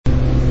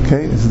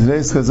Okay, so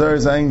today's Chazar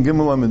is Ayin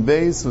Gimel Amid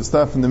Beis. We'll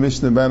start from the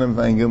Mishnah Banim of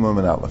Ayin Gimel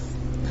Amid Aleph.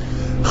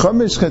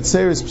 Chamish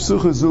Chetzeris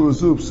Psuchas Zu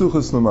Zu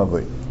Psuchas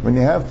L'Mavli. When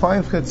you have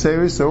 5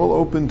 Chetzeris, they're all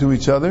open to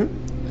each other,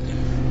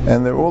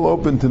 and they're all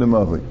open to the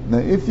Mavli. Now,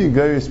 if you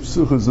Geiris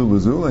Psuchas Zu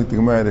Zu, like the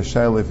Gemara had a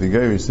Shaila if you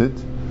Geiris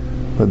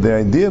it, but the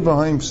idea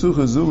behind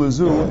Psuchas Zu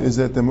Zu is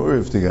that they're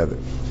Mu'uriv together,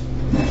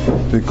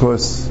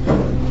 because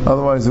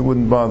otherwise it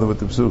wouldn't bother with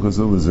the Psuchas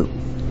Zu Zu.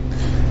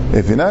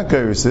 If you're not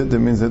Geiris it, that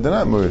means that they're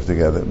not Mu'uriv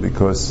together,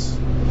 because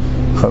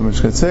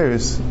Chamish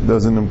Chetzeris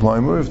doesn't imply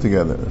Muriv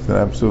together. If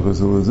they're not Psuchas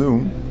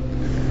Ulazum,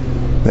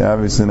 they're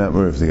obviously not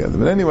Muriv together.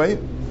 But anyway,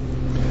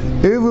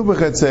 Erevu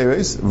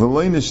b'Chetzeris,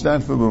 v'loi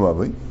nishtatfu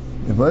b'mavli.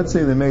 If let's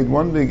say they made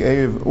one big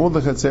Erev, all the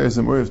Chetzeris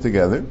and Muriv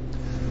together,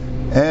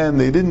 and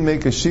they didn't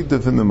make a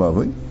Shituf in the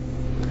Mavli,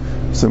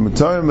 so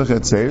Mutarim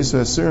b'Chetzeris,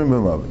 Asurim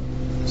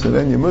b'mavli. So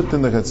then you mut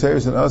in the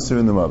Chetzeris and Asur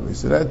in the Mavli.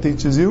 So that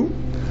teaches you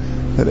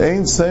that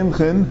Ein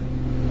Semchin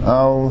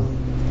al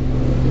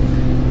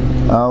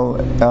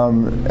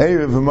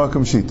Erev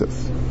v'makam Shituf.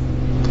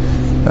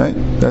 Right?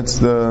 That's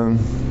the,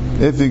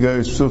 if you go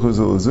Psuchas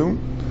Ulazum,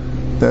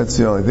 that's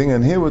the only thing.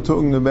 And here we're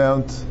talking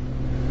about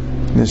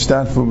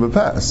Nishtatfu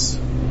b'pas,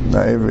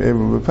 not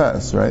Erev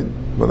b'pas, right?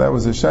 Well, that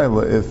was a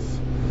Shaila if,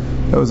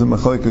 that was a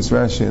Machlekes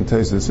Rashi and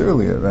Tosfos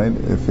earlier, right?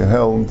 If you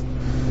held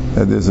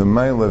that there's a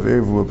Maila of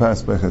Erev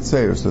b'pas by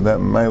Chetzeir, so that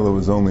Maila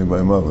was only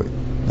by Mavli,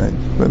 right?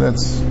 But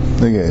that's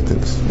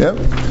negatives. Yep.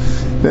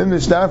 Then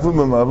Nishtatfu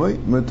b'mavli,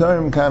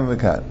 Mutarim kan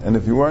v'kan. And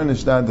if you weren't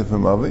Nishtatfu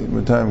b'mavli,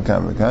 Mutarim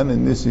kan v'kan,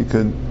 and this you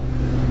could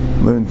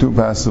learn 2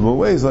 possible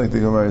ways, like the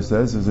Gemara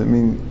says. Does it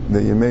mean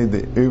that you made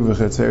the Erev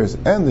Chetzeris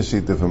and the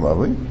Shituf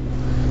b'mavli,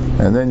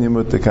 and then you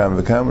put the kan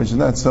v'kan, which is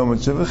not so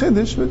much of a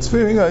chiddush, but it's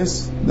very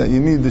nice that you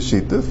need the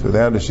Shituf.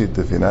 Without a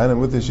Shituf you're not, and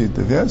with the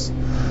Shituf yes.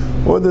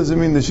 Or does it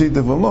mean the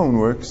Shituf alone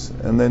works,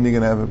 and then you're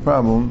going to have a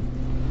problem?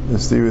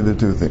 It's the other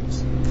 2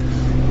 things.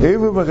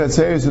 Erev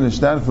b'Chetzeris and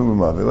Nishtatfu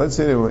b'mavli. Let's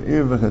say they were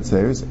Erev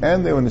b'Chetzeris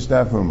and they were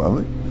Nishtatfu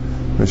b'mavli.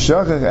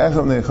 V'shachach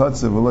echad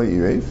ne'chatza v'lo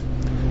Erev,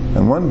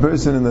 and one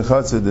person in the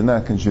Chatza did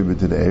not contribute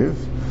to the Erev,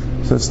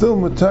 so still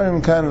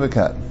Mutarim kan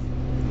v'kan,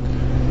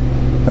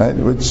 right?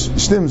 Which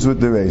stems with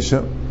the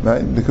Reisha,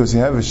 right? Because you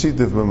have a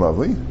Shituf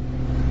b'mavli,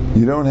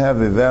 you don't have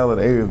a valid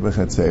Erev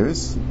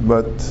b'Chetzeris,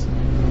 but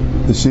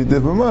the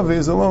Shituf b'mavli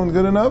is alone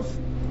good enough.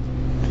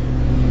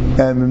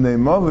 And in the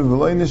Mavli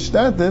v'lo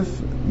Nishtatif,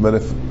 but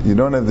if you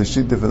don't have the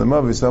Shituf for the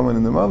Mavi, someone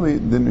in the Mavi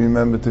didn't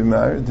remember to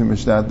marry, to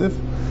Mishtatif,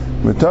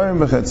 Mutarim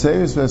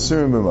b'Chetzeris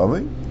v'Asurim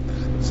b'Mavi.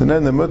 So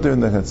then the Mutar in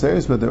the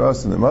Chetzeris, but they're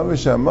also in the Mavi.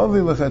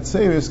 Sha'Mavi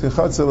l'Chetzeris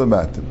k'Chatza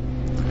l'Batim.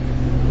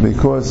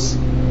 Because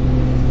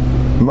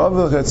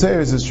Mavi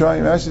l'Chetzeris is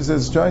trying, Rashi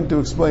says, trying to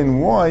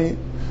explain why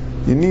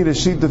you need a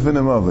Shituf in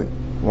the Mavi.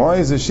 Why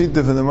is a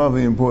Shituf in the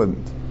Mavi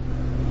important?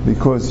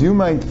 Because you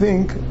might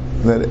think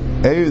that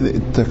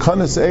the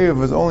Takanas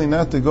Erev is only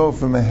not to go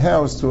from a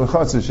house to a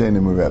Chatzah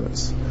She'enim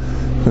Revis,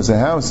 because a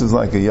house is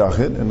like a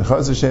Yachid and a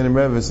Chatzah She'enim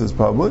Revis is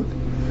public,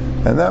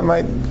 and that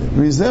might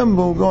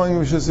resemble going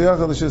from Shus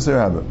Yachid to Shus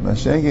Rabbah.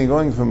 Mashenki,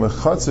 going from a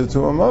Chatzah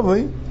to a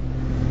Mavli,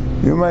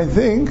 you might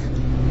think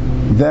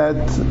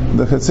that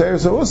the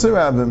Chetzeris are also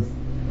Rabbim.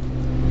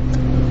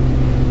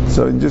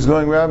 So just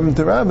going Rabbim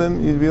to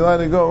Rabbim, you'd be allowed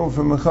to go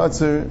from a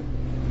Chatzah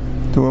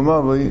to a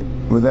Mavli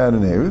without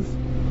an Erev.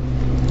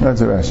 That's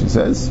what Rashi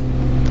says.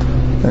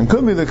 And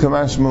could be the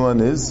Kamash Malan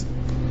is,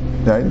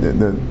 right?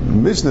 The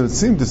Mishnah would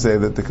seem to say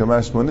that the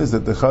Kamash Malan is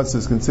that the Chatz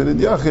is considered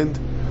Yachid,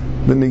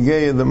 the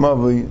Negei, the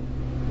Mavli.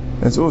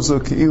 It's also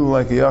Ke'ilu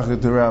like a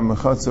Yachid to Ram. The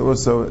Chatz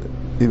also,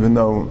 even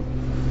though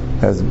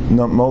has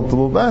not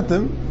multiple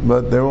Batim,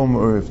 but they're all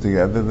Mu'uriv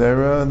together.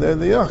 They're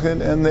the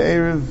Yachid, and the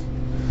Erev,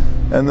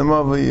 and the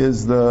Mavli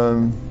is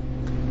the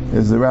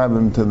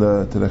Rabbim to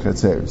the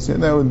Chetzeris. Yeah,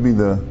 that would be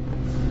the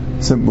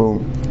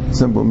simple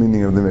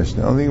meaning of the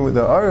Mishnah. Only with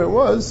the Ara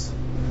was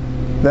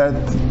that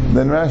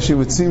then Rashi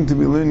would seem to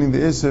be learning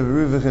the Issa of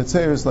Erev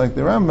Chetzeris like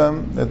the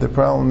Rambam, that the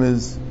problem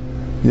is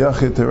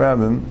Yachid to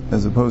Rabbim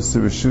as opposed to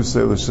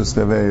Rishusay L'Shus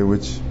Tavei,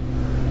 which,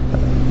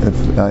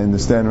 if I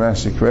understand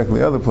Rashi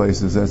correctly, other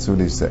places that's what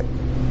he's saying.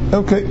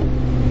 Okay.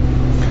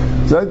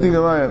 So I think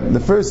the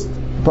first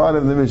part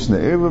of the Mishnah,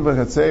 Erev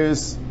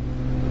Chetzeris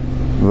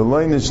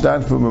v'lo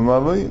nishtatfu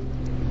b'mavli,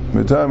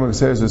 Mutarim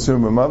b'Chetzeris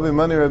v'Asurim b'mavli,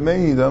 Mani Reb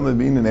Meir Dam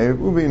L'Bein and Erev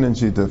Ubein and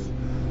Shituf.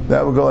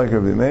 That would go like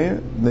Rabbi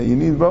Meir, that you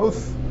need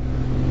both.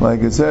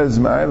 Like it says,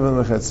 Ma'arim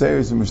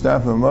l'Chetzeris and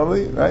Mishtaf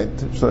b'mavli, right?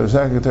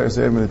 Shlashak Keteris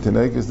Erev and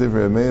Tenek is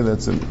different Rabbi Meir,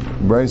 that's a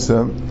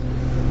Brisa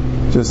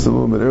just a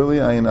little bit early,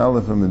 Ayin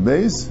Aleph and the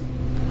base.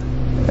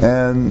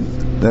 And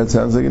that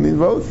sounds like you need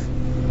both.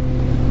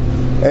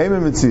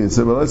 Amen Mitzvah.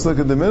 So, but let's look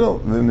at the middle.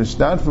 The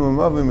Mishtaf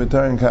b'mavli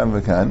Mutarim kan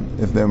v'kan.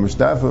 If they're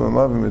Mishtaf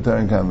b'mavli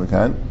Mutarim kan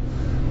v'kan,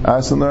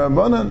 Asal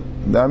Rabbanan,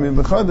 Dami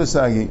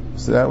B'chadasagi.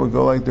 So that would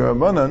go like the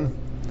Rabbanan,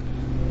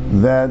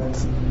 that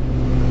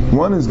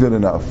one is good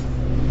enough.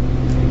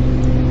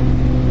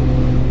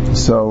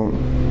 So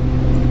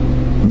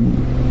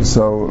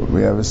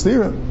we have a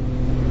stira.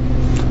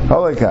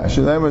 Halakash.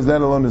 In other words,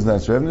 that alone is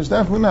not true.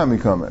 Nishtaf Unami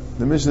Kamer.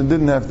 The Mishnah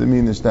didn't have to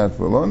mean Nishtaf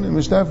alone.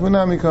 Nishtaf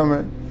Unami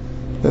Kamer.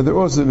 that they're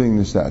also being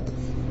nishtatif.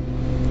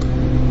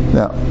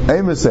 Now,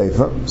 Eima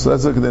Seifa, so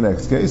let's look at the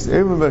next case.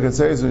 Eivim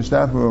v'chatzeres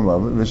v'nishtaf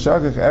b'mamav,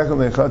 v'shakach echel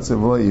nechatze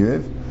v'lo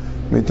yiriv,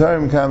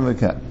 mitarim kam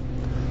v'kan.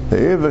 The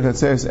Eivim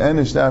v'chatzeres and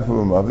nishtaf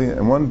b'mamav,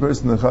 and one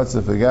person the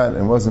chatze forgot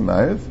and wasn't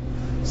ma'ariv,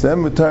 so then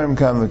mitarim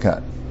kam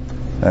v'kan.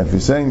 Now, if you're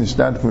saying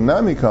nishtaf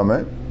b'nami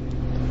kamer,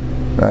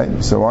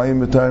 right, so why are you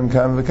mitarim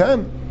kam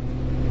v'kan?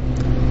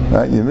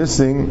 Right, you're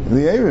missing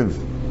the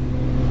Eiriv.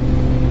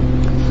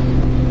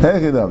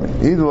 Either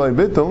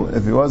bittul,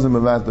 if he wasn't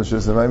mevatel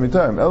rishus and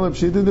mitarim, elab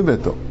she did the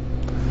bittul,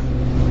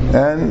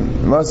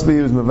 and must be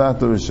he was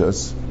mevatel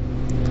rishus.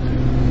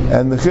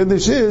 And the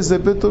chiddush is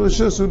that bittul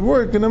rishus would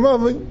work in a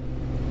mavli,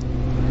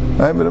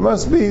 right? But it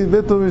must be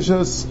bittul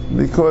rishus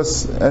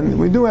because, and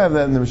we do have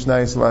that in the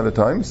Mishnayos a lot of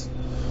times.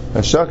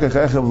 Hashakach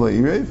echav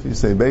la'irev, you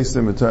say based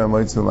on mitarim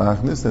loitzim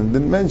la'achnis, and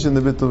didn't mention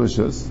the bittul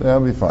rishus, that'll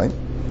be fine.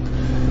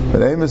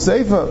 But Eima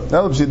Seifa,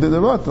 elab she did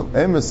the bittul.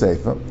 Eima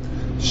Seifa.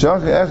 If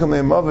someone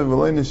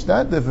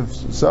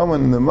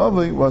in the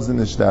mavli wasn't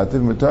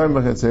nishtatif, mitarim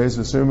b'chatzeres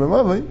v'surim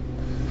b'mavli,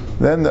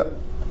 then the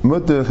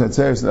mutter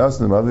chatzeres and us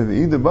in the mavli,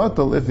 either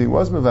batal if he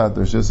was mevatel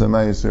rishus and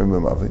ma'yisurim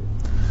b'mavli.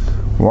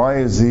 Why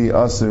is he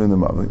asur in the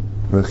mavli?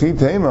 V'chi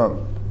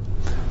teima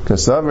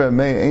kasav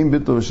may ain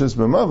bitul rishus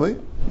b'mavli.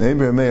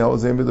 Neighbor may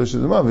holds ain bitul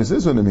rishus b'mavli. So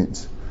this is what it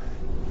means.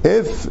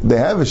 If they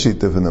have a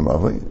shittif in the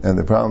mavli, and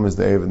the problem is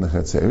the erev and the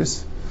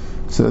chatzeres,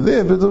 so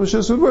there bitul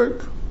rishus would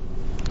work.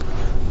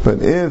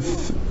 But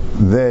if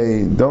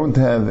they don't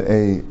have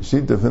a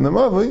shituf in the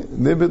mavli,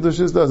 their bitul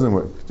rishus doesn't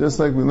work. Just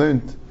like we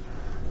learned,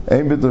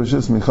 ein bitul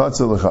rishus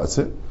michatzer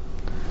l'chatzer.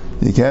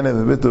 You can't have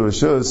a bitul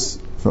rishus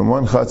from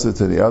one chatzer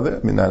to the other.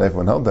 I mean, not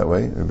everyone held that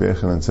way. Rabbi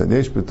Yechanan said,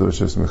 yesh bitul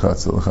rishus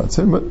michatzer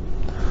l'chatzer, but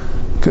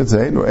you could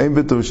say, no, ein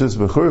bitul rishus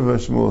b'churva,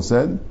 Shmuel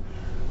said,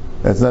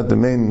 that's not the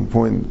main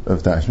point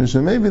of Tashmish.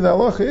 And maybe the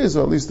halacha is,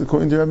 or at least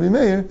according to Rabbi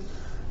Meir,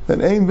 that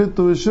ein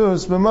bitul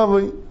rishus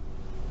b'mavli.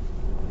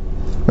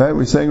 Right,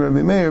 we're saying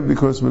Rabbi Meir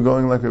because we're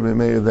going like Rabbi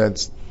Meir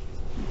that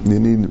you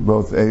need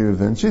both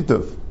Erev and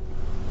Shituf.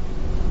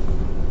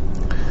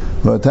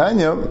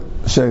 V'tanya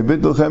shei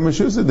bitul chem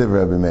reshusa div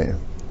Rabbi Meir.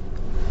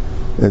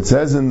 It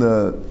says in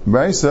the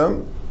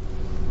Brisa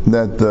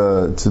that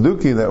the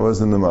Tzeduki that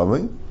was in the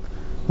Mavli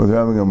with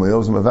Rabbi Gamliel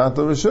was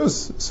mevatel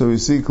rishus. So we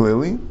see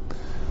clearly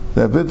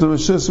that bitul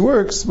rishus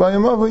works by a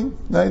Mavli.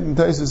 Right? And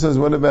Taisa says,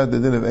 what about the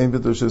din of ein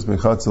bitul rishus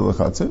mechatzer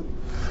l'chatzer?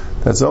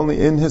 That's only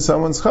in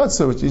someone's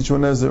chatzah, which each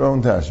one has their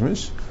own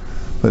tashmish.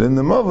 But in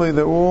the mavli,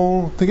 they're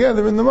all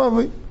together in the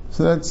mavli.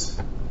 So that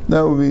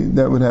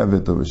would have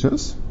bitul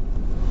rishus.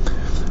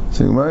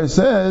 So Gemara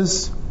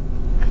says,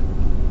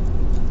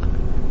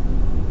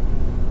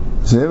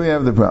 so here we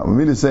have the problem.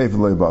 We need a seif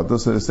loy batul.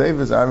 So the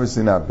seif is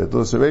obviously not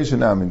bitul. So reisha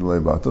namin loy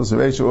batul. So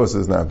reisha also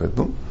is not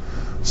bitul.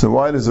 So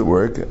why does it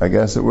work? I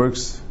guess it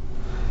works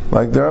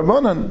like the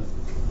Rabbanan.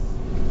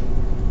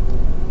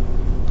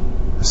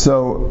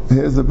 So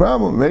here's the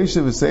problem.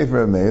 Reisha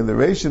v'sefer Meir, the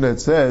Reisha that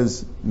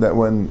says that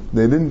when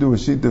they didn't do a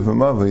shita for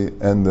Mavli,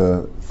 and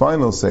the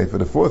final sefer,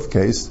 the fourth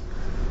case,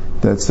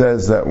 that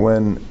says that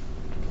when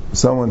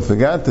someone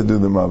forgot to do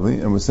the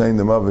Mavli and was saying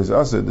the Mavli is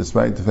asur,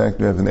 despite the fact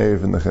we have an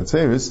Erev in the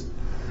Chatzeris,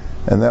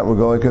 and that would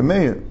go like a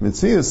Meir.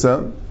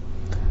 Mitziyasa,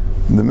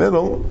 in the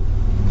middle,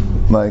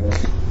 like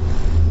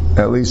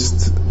at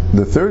least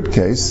the third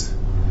case,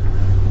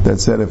 that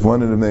said if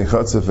one of the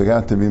Meichatzah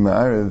forgot to be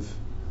Ma'ariv,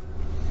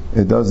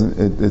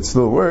 it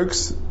still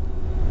works,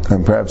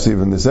 and perhaps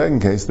even the second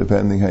case,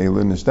 depending how you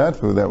learn the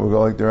Nishtadfu, that will go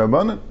like the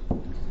Rabbanan.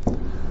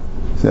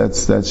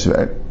 That's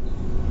right.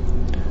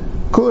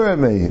 Kula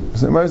Ramei.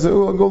 So Mar says,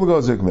 "Oh, go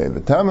Zik Mei."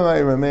 But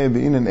Tamalai Ramei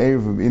be'inan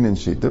Erev be'inan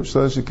Shituf.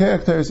 So the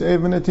characters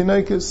Even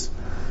Etinaikis.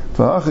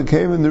 V'hacha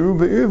Kevin the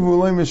Ruba Irvu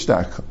Loy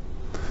Mishtach.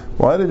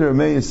 Why did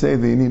Ramei say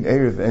that you need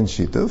Erev and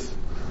Shituf?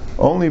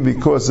 Only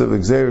because of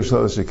Exer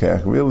Shlosh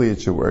Shekach. Really,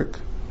 it should work.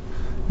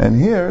 And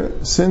here,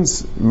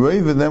 since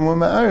Reiv and them were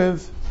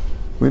Ma'ariv,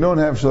 we don't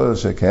have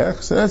Shlosh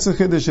Shekach, so that's a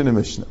Chiddush in the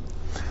Mishnah.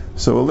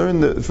 So we'll learn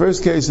the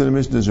first case in the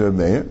Mishnah is Reb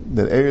Meir,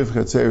 that Erev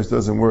Chatzeris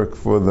doesn't work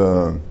for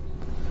the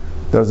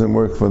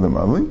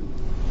Mavli.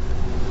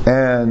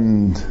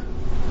 And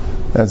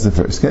that's the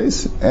first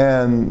case.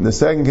 And the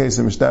second case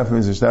in Mishtaf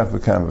means Mishtaf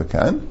V'kan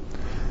V'kan.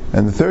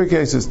 And the third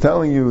case is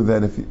telling you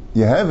that if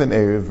you have an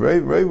Erev,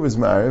 Reiv was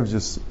Ma'ariv,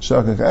 just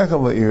Shakach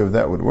Echav Erev,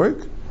 that would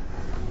work.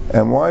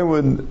 And why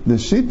would the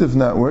Shituf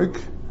not work?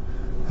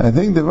 I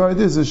think the word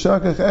is, the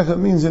Shakach Echav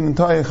means an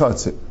entire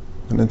Chatzir.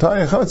 An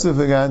entire Chatzir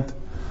forgot,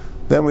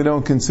 then we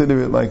don't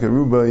consider it like a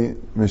Rubai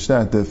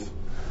Mishtatif.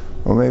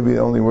 Or maybe it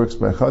only works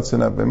by Chatzir,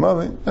 not by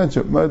Mavi. Not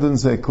sure. Mar doesn't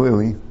say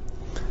clearly.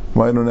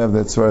 Why don't have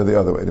that svara the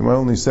other way? The Mar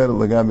only said it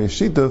Lagabi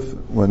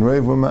Shituf, when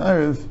Reiv were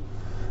Ma'ariv,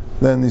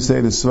 then you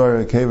say the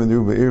svara Kevin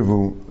Rubai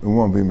Irvu, it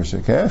won't be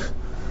Meshakach.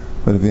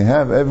 But if you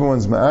have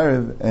everyone's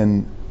Ma'ariv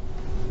and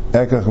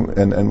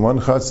one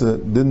chatzah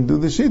didn't do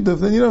the shituf,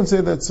 then you don't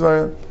say that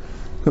svara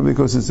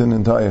because it's an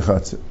entire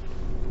chatzah.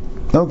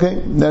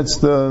 Okay, that's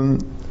the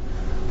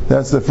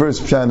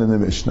first pshat in the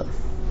Mishnah.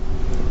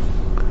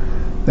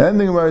 Then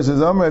the Gemara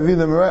says, Amar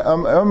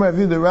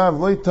Avida Rav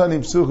loy tani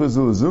psucha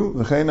zuluzu,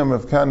 v'chein Amar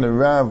Rav Kana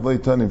Rav loy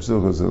tani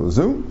psucha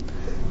zuluzu,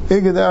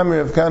 Igad Amar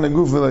Rav Kana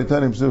Gufa loy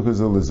tani psucha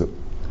zuluzu.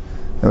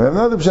 And we have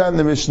another pshat in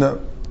the Mishnah,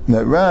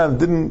 that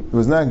Rav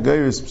was not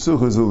geiris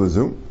psucha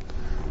zuluzu.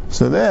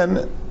 So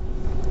then,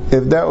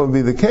 if that would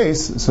be the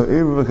case, so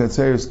Eruv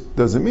v'chatzeris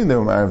doesn't mean they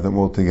were married them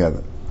all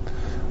together.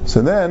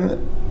 So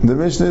then, the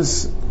Mishnah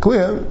is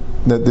clear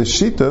that the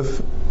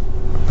shituf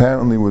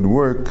apparently would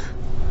work.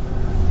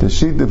 The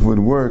shituf would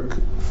work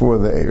for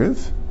the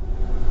Eruv.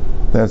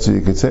 That's what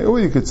you could say. Or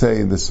you could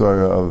say the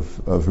Surah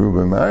of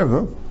Reuben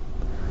Ma'arva.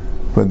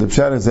 But the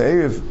pshat is the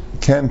Eruv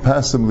can't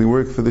possibly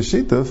work for the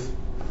shituf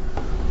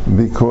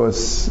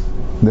because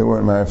they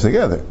weren't married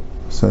together.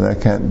 So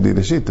that can't be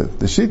the shituf.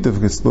 The shituf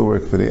could still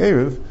work for the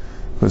Eruv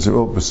because they're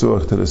all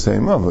pursuant to the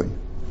same Mavli.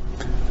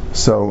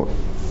 So,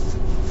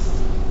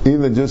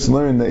 either just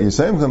learn that you're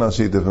saying Chanal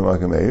Shituf and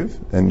Makam Eruv,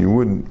 and you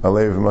wouldn't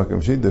Alev and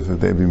Makam Shituf if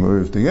they'd be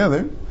moved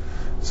together.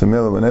 So,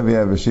 Mila, whenever you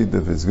have a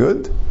Shituf, it's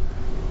good.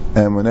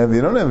 And whenever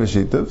you don't have a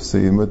Shituf, so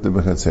you Mutta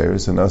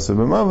B'Chatzeris and Asa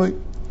B'Mavli.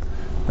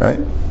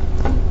 Right?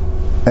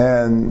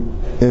 And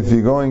if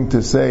you're going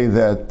to say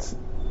that,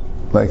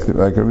 like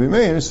Rabbi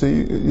Meir, so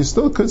you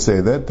still could say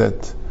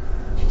that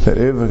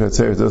Erev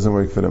Chatzeris doesn't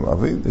work for the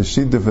Mavi. The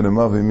Shituf for the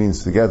Mavi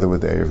means together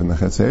with the Erev and the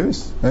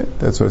Chatzeris, right?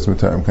 That's why it's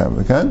Matarim Kam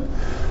V'kan.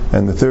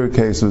 And the third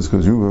case was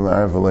because Reuben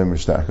Ma'arva Lei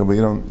Mishtaka, but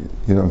you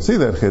don't see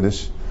that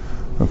Chiddush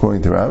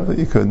according to Rav, but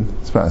you could,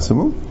 it's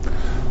possible.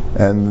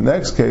 And the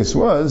next case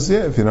was,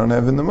 if you don't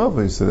have in the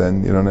Mavi, so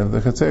then you don't have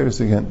the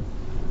Chatzeris again.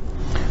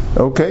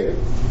 Okay.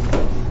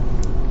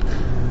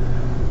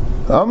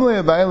 Why was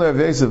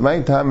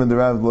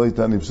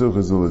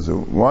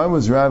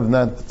Rav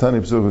not Tani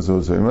Psucha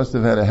Zuluzu? He must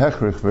have had a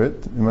hechrich for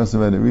it. He must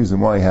have had a reason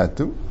why he had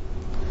to.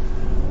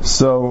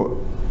 So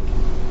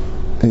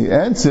he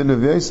answered,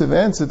 Rav Yosef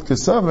answered,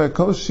 Kasava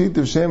kol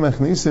shitav shem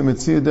achnisa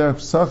mitzia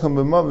derech psachim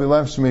b'mavi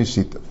lav shmei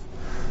shitav.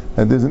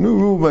 And there's a new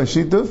rule by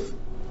shitav,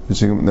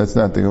 that's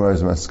not the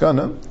Gemara's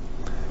maskana,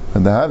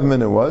 but the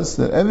Havmina was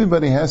that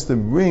everybody has to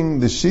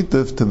bring the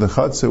shitav to the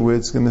chatzah where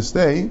it's going to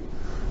stay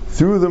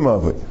through the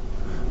mavi.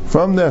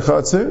 From their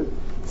chatzir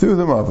through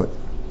the mavi.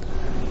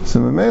 So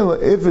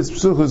Mamela, if it's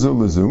psucha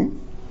zuluzu,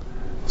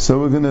 so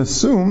we're going to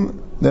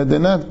assume that they're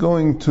not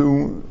going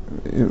to,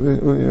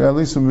 at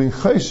least we're being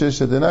chayshish,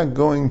 that they're not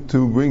going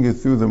to bring it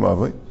through the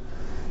mavi.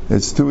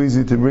 It's too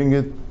easy to bring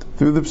it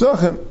through the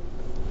psachim.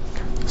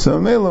 So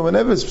Mamela,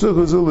 whenever it's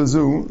psucha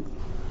zuluzu,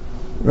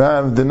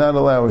 Rav did not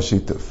allow a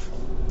shituf.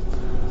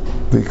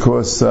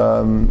 Because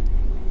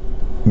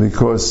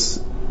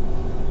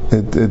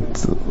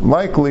it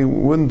likely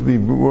wouldn't be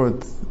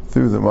brought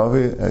through the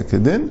Mavi at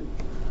Kedin,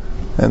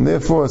 and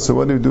therefore, so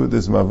what do you do with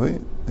this Mavi?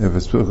 If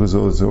it's Psucha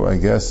Zuluzu, I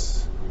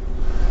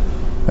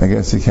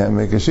guess you can't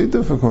make a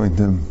Shituf according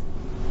to him.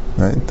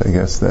 Right? I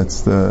guess that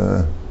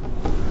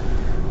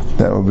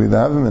would be the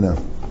Havimina.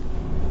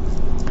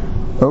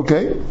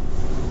 Okay.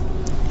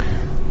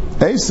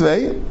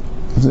 Eisvei,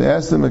 so they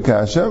asked him a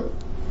kasha,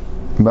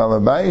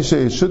 Balabai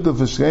she Shutuf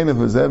V'shkeina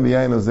V'zeh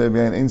B'yayin V'zeh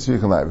B'yayin Ein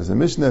Tzrich Alai. There's a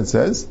Mishnah that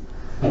says,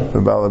 the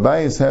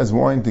Balabayis has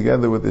wine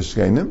together with the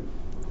Shkeinim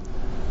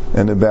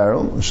and a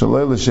barrel,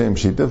 Shaloi L'Shem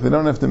Shituf, they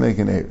don't have to make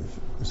an Erev.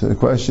 So the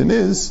question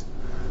is,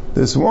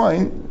 this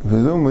wine,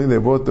 presumably they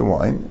bought the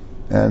wine,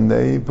 and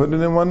they put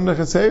it in one of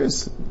the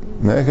Chatzeris.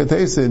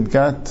 Nechatesid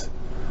got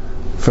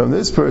from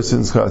this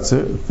person's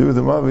Chatzer, through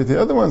the Mavi to the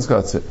other one's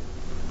Chatzer.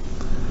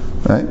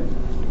 Right?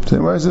 So the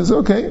Gemara says,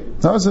 okay,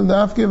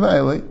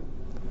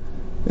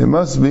 it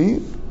must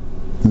be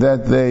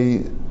that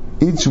they,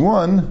 each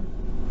one,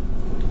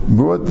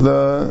 brought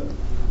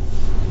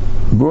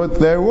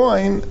their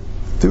wine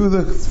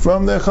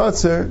from their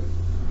chatzir,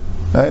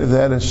 right? If they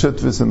had a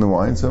shutvis in the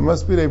wine, so it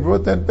must be they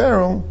brought that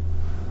barrel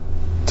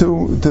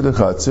to the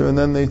chatzir, and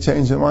then they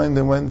changed their mind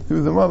and went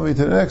through the mavi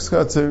to the next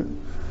chatzir,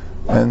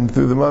 and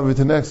through the mavi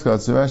to the next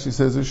chatzir. Actually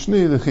says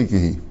ushni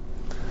lechikihi.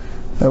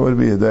 That would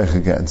be a deich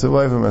again. So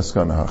why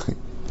maskana hachi?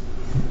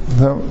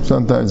 So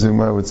sometimes the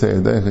Gemara would say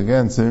a deich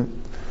again,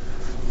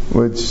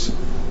 which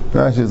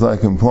Rashi is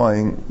like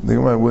implying the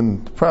Gemara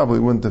probably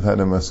wouldn't have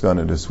had a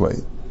maskana this way,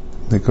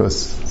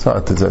 because it's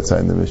hard to set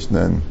aside the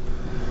Mishnah in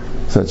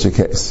such a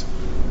case.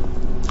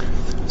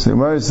 So the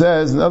Gemara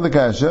says another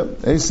kasha,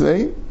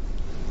 Esvei.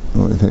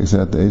 It takes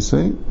out the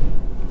Esvei.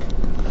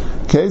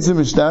 Ketzim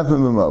mishtafim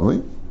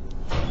b'mavli.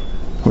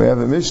 We have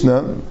a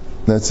Mishnah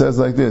that says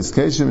like this: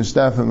 Ketzim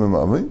mishtafim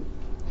b'mavli.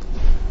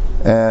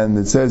 And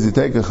it says you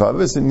take a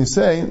chavis and you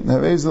say,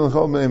 Havezel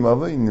chol b'nei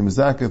mavi, and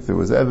Mizaketh, it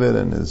was Eved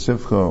and his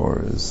Shifcha, or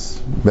his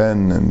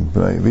Ben, and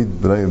B'nai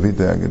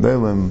Avita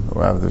Agadelim,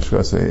 or Avda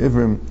Shkasei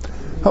Ivrim,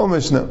 whole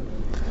Mishnah.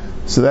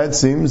 So that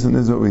seems, and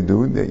this is what we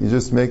do, that you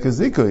just make a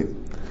zikui.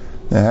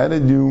 Now how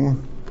did you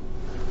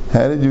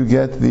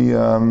get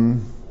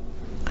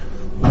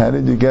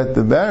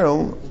the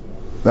barrel?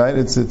 Right?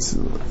 It's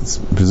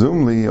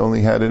presumably he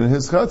only had it in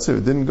his chatzir.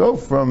 It didn't go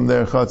from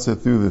their chatzir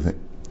through the thing.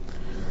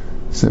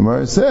 So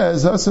Gemara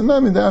says, right,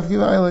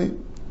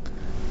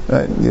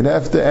 you'd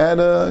have to add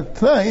a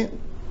tnai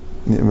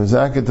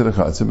Mazaka to the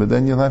chatzir, but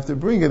then you'll have to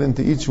bring it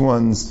into each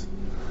one's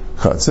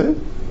chatzir,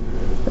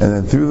 and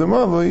then through the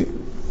mavui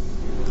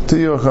to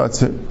your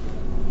chatzir.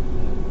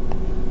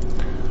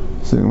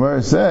 So the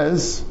Gemara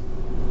says,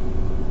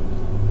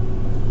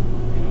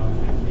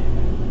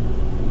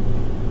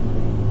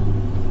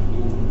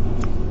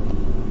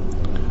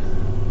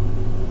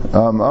 if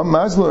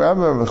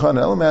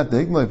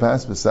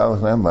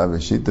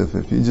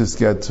you just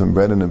get some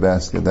bread in a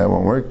basket, that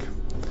won't work.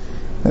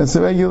 That's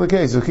a regular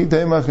case. If you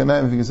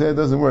can say it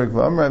doesn't work, the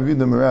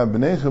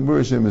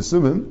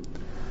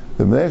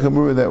Bnei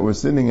Chabura that were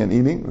sitting and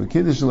eating,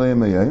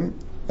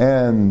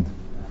 and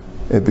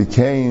it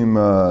became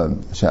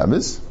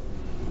Shabbos.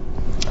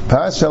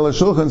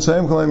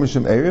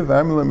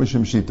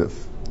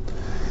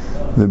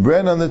 The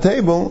bread on the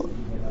table,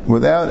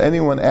 without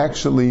anyone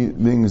actually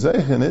being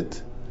zeich in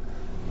it,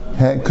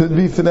 could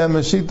be for them a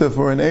shita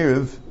for an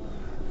Erev,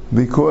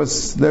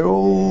 because they're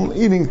all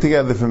eating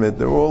together from it.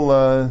 They're all,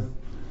 in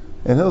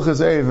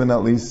Hilchas Erevin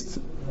at least,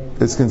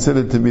 it's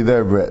considered to be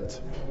their bread.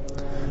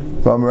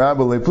 So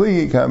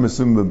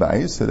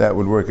that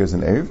would work as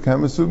an Erev.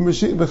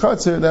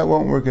 That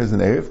won't work as an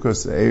Erev,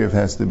 because the Erev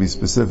has to be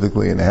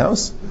specifically in the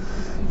house.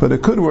 But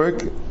it could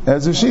work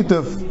as a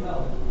shita.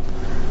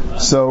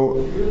 So,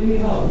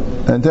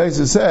 and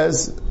Taisa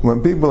says,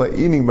 when people are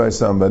eating by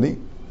somebody,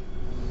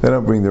 they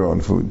don't bring their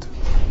own food.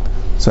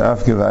 So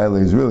Afka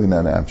V'ayla is really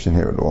not an option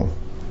here at all.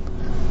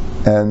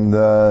 And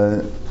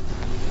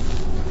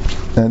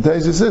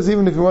Taisa says,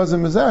 even if it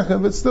wasn't Mazacha,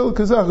 but still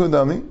Kazachu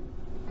Dami.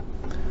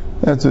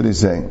 That's what he's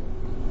saying.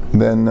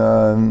 Then,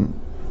 and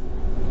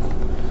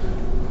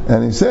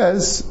he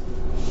says,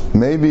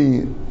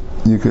 maybe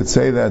you could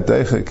say that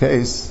Deicha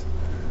case,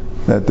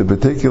 that the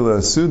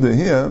particular Suda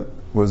here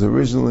was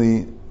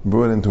originally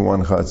brought into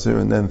one chatzir,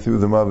 and then through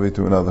the mavi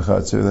to another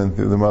chatzir, then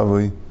through the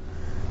mavi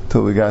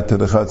till we got to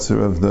the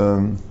chatzir of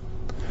the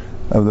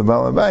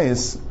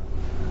balabayis.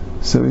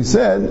 So he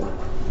said,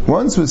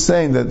 once we're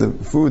saying that the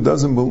food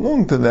doesn't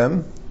belong to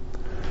them,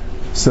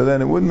 so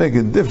then it wouldn't make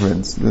a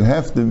difference. It would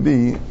have to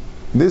be,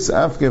 this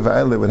afke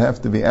v'ayla would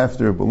have to be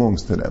after it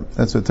belongs to them.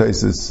 That's what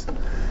Taisus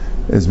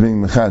is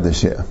being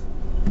mechadash here.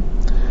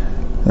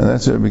 And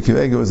that's why Rabbi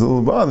Kiva was a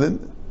little bothered,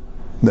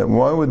 that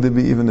why would there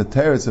be even a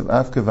teretz of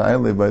afka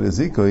v'ayla by the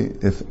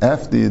zikoi, if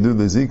after you do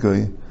the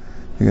zikoi,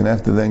 you're going to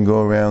have to then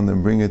go around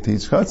and bring it to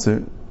each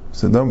chatzir.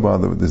 So don't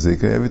bother with the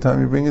zikoi every time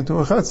you bring it to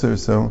a chatzir.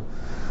 So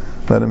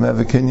let him have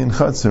a kinyan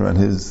chatzir on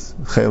his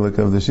chelik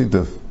of the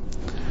shituf.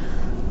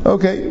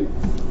 Okay.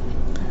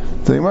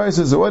 So the Gemara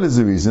says, so what is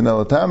the reason? That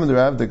a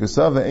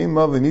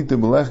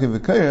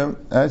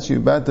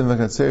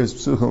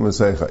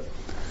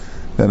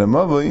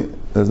mavli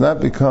does not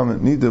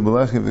become nita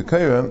b'lechi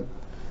v'kayra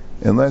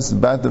unless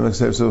batam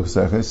v'kseir such.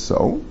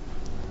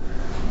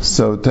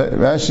 So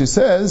Rashi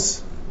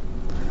says,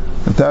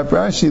 the top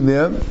Rashi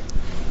there,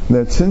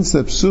 that since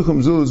the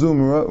psuchim zuluzu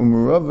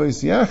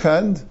u'muravos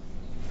yachad,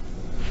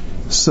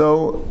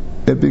 so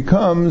it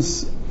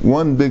becomes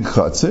one big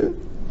chatzir,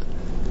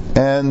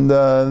 and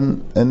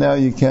now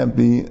you can't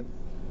be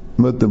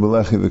mutta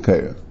b'lechi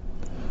v'kayra.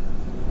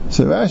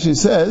 So Rashi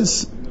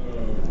says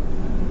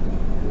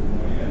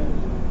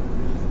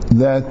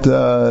that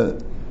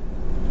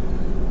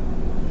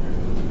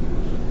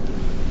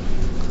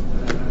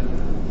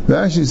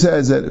Rashi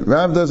says that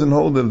Rav doesn't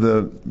hold of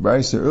the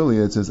Brisa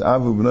earlier. It says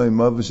Avu b'noi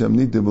mavashem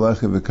nita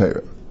b'lechi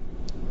v'kayra,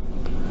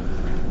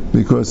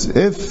 because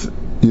if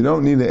you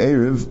don't need an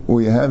Erev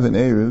or you have an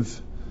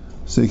Erev,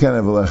 so you can't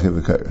have a lechi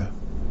v'kayra.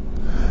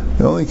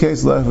 The only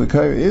case lechi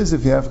v'kayra is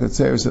if you have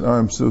chetzeris that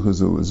are psucha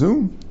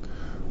zulazum,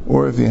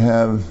 or if you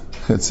have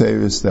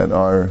chetzeris that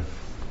are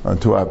on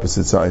two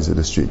opposite sides of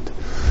the street.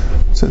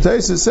 So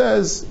Taisa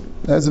says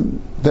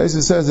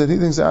that he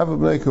thinks Avu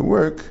b'noi could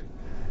work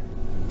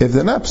if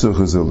they're not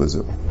psucha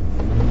zulazum.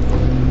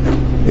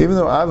 Even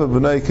though Avu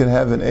b'noi could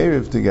have an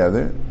Erev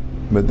together,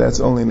 but that's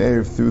only an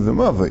Erev through the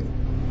Mavi.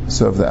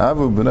 So if the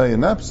Avu b'nai are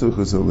not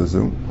psucha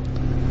zulazum,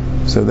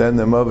 so then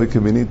the Mavi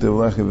could be nita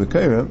v'lechi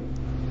v'kayra.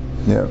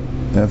 Yeah,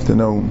 you have to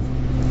know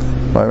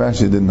why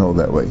Rashi didn't hold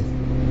that way.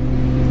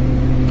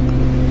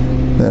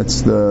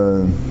 That's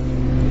the,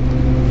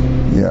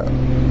 yeah.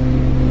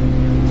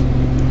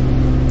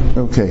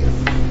 Okay.